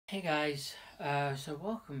Hey guys, so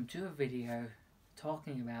welcome to a video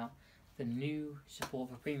talking about the new support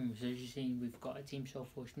for premium. So as you've seen, we've got a Team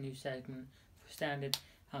Soulforge new segment for standard.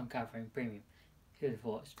 I'm covering premium. Who'd have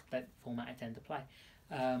thought it's that format I tend to play.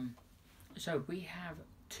 So we have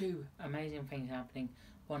two amazing things happening.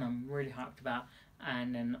 One I'm really hyped about,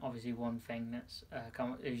 and then obviously one thing that's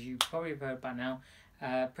come, as you probably have heard by now,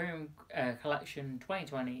 Premium Collection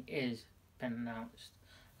 2020 is been announced.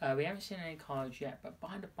 We haven't seen any cards yet, but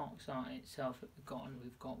behind the box art itself that we've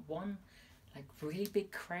got one like really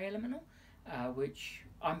big Cray Elemental, which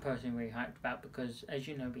I'm personally really hyped about because, as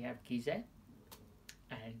you know, we have Gizeh,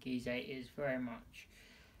 and Gizeh is very much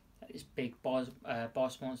like this big boss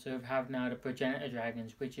monster. We have now the Progenitor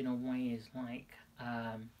Dragons, which in a way is like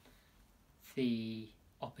the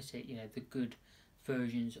opposite, the good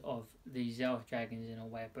versions of the Zelda Dragons in a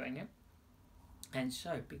way of putting it. And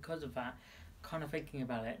so, because of that, kind of thinking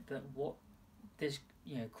about it, that what this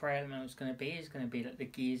Cray Elemental is going to be like the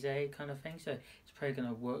Gizeh kind of thing. So it's probably going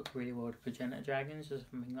to work really well with Progenitor Dragons or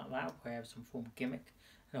something like that, where you have some form of gimmick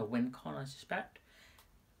and a win con, I suspect.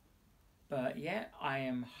 But yeah, I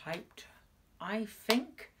am hyped. I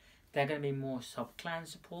think they're going to be more sub-clan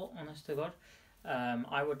support, honest to God.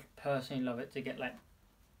 I would personally love it to get like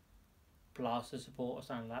Blaster support or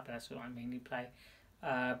something like that, but that's what I mainly play.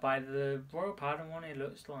 By the Royal Paladin one, it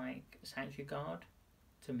looks like Sanctuary Guard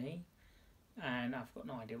to me, and I've got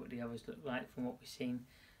no idea what the others look like from what we've seen,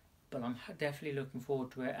 but I'm definitely looking forward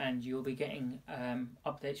to it, and you'll be getting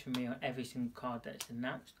updates from me on every single card that's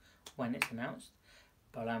announced when it's announced.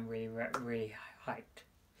 But I'm really hyped.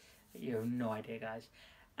 You have no idea, guys.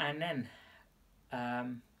 And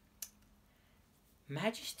then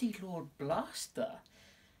Majesty Lord Blaster,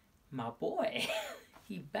 my boy,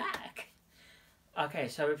 he back. Okay,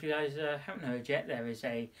 so if you guys haven't heard yet, there is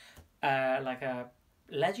a like a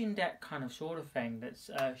legend deck kind of sort of thing that's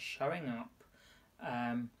showing up.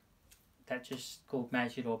 That's just called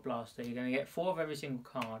Majesty Lord Blaster. You're going to get 4 of every single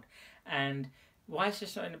card, and why is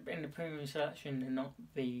this not in the premium selection and not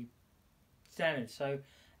the standard? So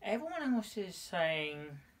everyone else is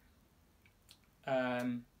saying that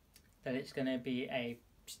it's going to be a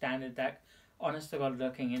standard deck. Honest to God,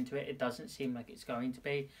 looking into it, it doesn't seem like it's going to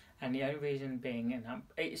be, and the only reason being, and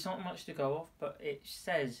it's not much to go off, but it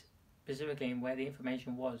says specifically in where the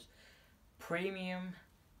information was, premium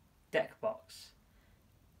deck box.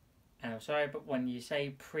 And I'm sorry, but when you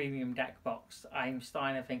say premium deck box, I'm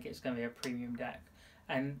starting to think it's going to be a premium deck,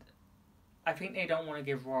 and I think they don't want to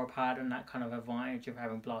give Royal Paladin that kind of advantage of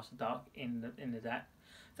having Blaster Dark in the deck.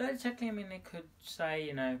 Though technically, I mean, they could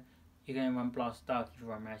say, you're going to run Blaster Dark if you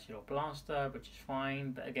run Majesty Lord Blaster, which is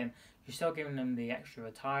fine, but again, you're still giving them the extra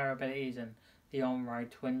retire abilities and the on-ride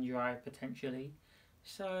twin drive potentially.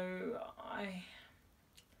 So I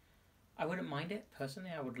wouldn't mind it personally.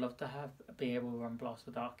 I would love to be able to run Blaster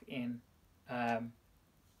Dark in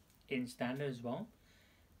standard as well.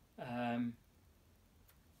 But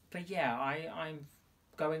yeah, I'm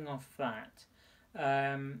going off that.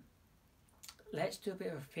 Let's do a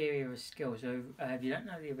bit of a theory of a skill. So if you don't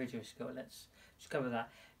know the original skill, let's just cover that.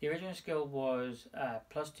 The original skill was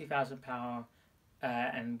plus 2000 power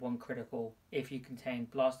and 1 critical if you contain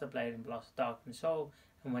Blaster Blade and Blaster Dark and Soul,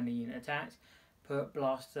 and when the unit attacks, put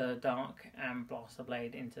Blaster Dark and Blaster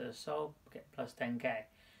Blade into the Soul, get plus 10k.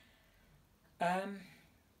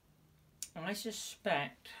 I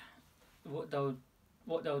suspect what they'll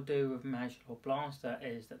do with Magical Blaster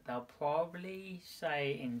is that they'll probably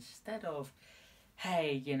say, instead of,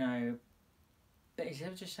 hey, but instead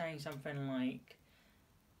of just saying something like,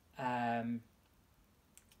 how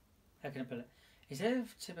can I put it? Instead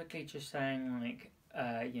of typically just saying like,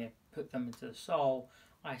 put them into the Soul,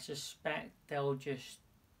 I suspect they'll just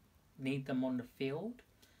need them on the field,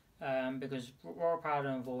 because Royal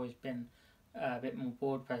Paladin have always been a bit more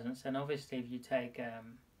board presence, and obviously if you take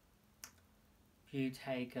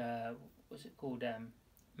what's it called,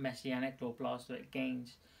 Messianic Lord Blaster, it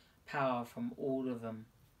gains power from all of them,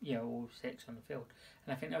 all 6 on the field.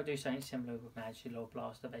 And I think they'll do something similar with Majesty Lord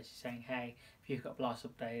Blaster, basically saying, hey, if you've got Blaster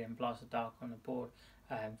Blade and Blaster Dark on the board,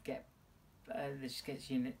 this gets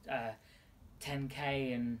unit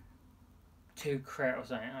 10k and 2 crit or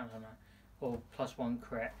something, I don't know, or plus 1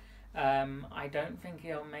 crit. I don't think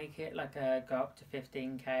it'll make it like go up to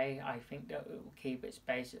 15k. I think that it will keep its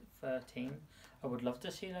base at 13. I would love to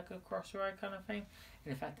see like a cross ride kind of thing.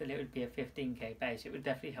 And the fact that it would be a 15k base, it would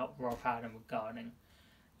definitely help Royal Paladin with guarding.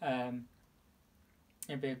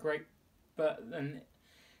 It'd be a great, but then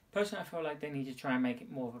personally I feel like they need to try and make it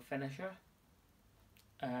more of a finisher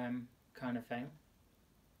kind of thing.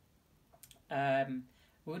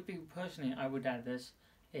 Would be personally, I would add this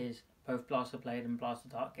is both Blaster Blade and Blaster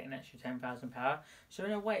Dart get an extra 10,000 power. So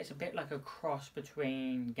in a way, it's a bit like a cross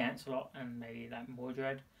between Gancelot and maybe like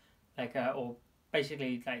Mordred, like or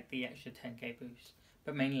basically like the extra 10k boost,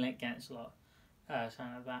 but mainly like Gancelot,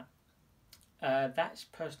 something like that. That's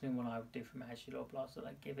personally what I would do for Magilor Blaster,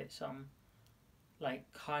 like give it some,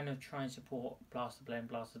 like kind of try and support Blaster Blade and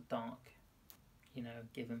Blaster Dark, you know,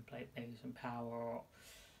 give him maybe some power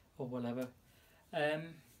or whatever.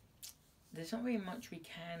 There's not really much we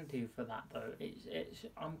can do for that though.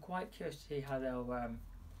 I'm quite curious to see how they're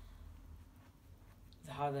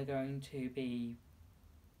going to be,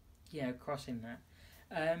 crossing that.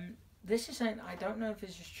 This is something I don't know if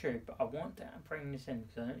this is true, but I want to bring this in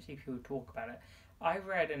because I don't see people talk about it. I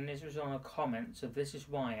read, and this was on a comment, so this is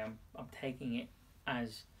why I'm taking it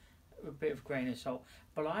as a bit of grain of salt.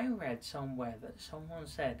 But I read somewhere that someone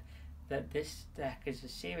said that this deck is a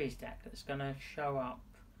series deck that's going to show up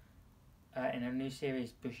in a new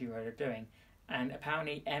series Bushiroad are doing, and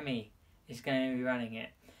apparently Emmy is going to be running it.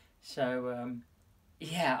 So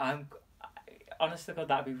I'm honest to God,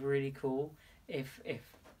 that'd be really cool if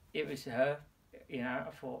it was her. I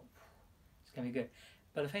thought it's going to be good.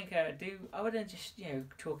 But I think other than just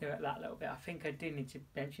talking about that a little bit, I think I do need to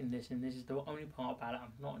mention this, and this is the only part about it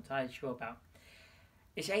I'm not entirely sure about.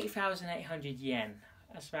 It's 8,800 yen.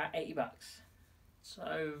 That's about $80.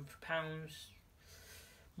 So for pounds,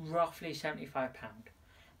 roughly £75.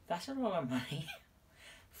 That's a lot of money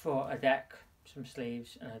for a deck, some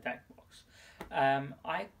sleeves, and a deck box.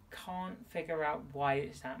 I can't figure out why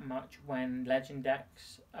it's that much when legend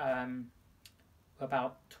decks were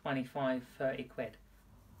about 25-30 quid.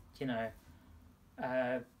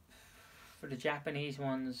 For the Japanese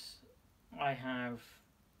ones, I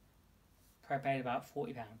paid about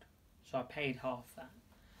 £40, so I paid half that.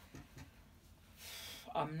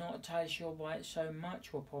 I'm not entirely sure why it's so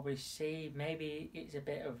much. We'll probably see. Maybe it's a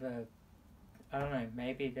bit of a, I don't know,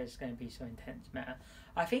 maybe there's going to be some intense meta.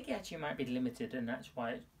 I think it actually might be limited, and that's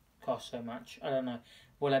why it costs so much. I don't know.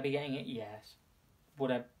 Will I be getting it? Yes.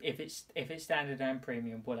 If it's standard and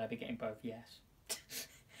premium, will I be getting both? Yes.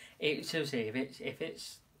 So see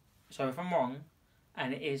if I'm wrong,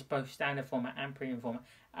 and it is both standard format and premium format,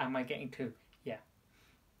 am I getting two? Yeah.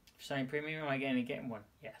 Same premium, am I getting one?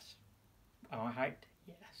 Yes. Am I hyped?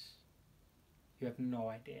 Yes. You have no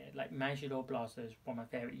idea. Like Magilor Blaster is one of my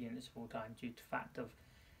favourite units of all time due to the fact of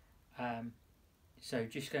so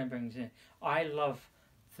just going to bring this in. I love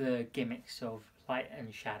the gimmicks of light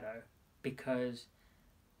and shadow because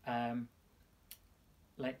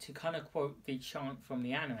like to kind of quote the chant from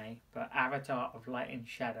the anime, but avatar of light and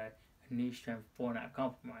shadow, a new strength born out of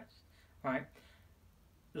compromise, right?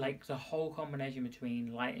 Like the whole combination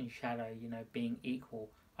between light and shadow, being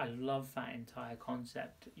equal. I love that entire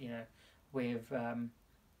concept, with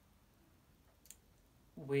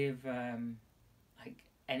like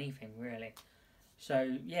anything really.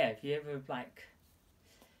 So yeah, if you ever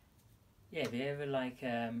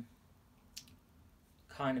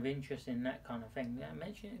kind of interested in that kind of thing,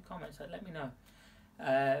 mention it in the comments. Let me know.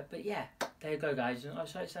 But yeah, there you go, guys. I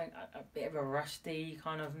was saying a bit of a rusty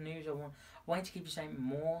kind of news. I want to keep you saying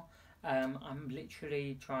more. I'm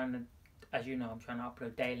literally trying to, as you know, I'm trying to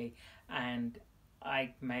upload daily, and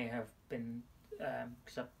I may have been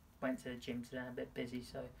because I went to the gym today, a bit busy,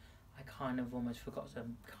 so I kind of almost forgot. So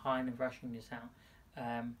I'm kind of rushing this out.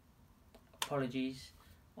 Apologies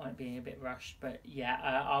on it being a bit rushed, but yeah,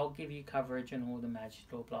 I'll give you coverage on all the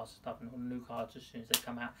Magilor Blaster stuff and all the new cards as soon as they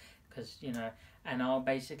come out, because and I'll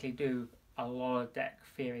basically do a lot of deck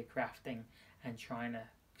theory crafting and trying to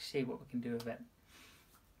see what we can do with it.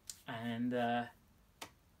 And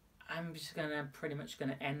I'm just pretty much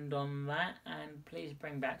gonna end on that. And please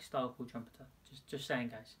bring back Starcool Trumpeter. Just saying,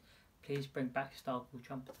 guys, please bring back Starcool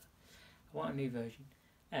Trumpeter. I want a new version.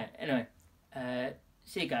 Anyway,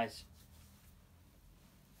 see you guys.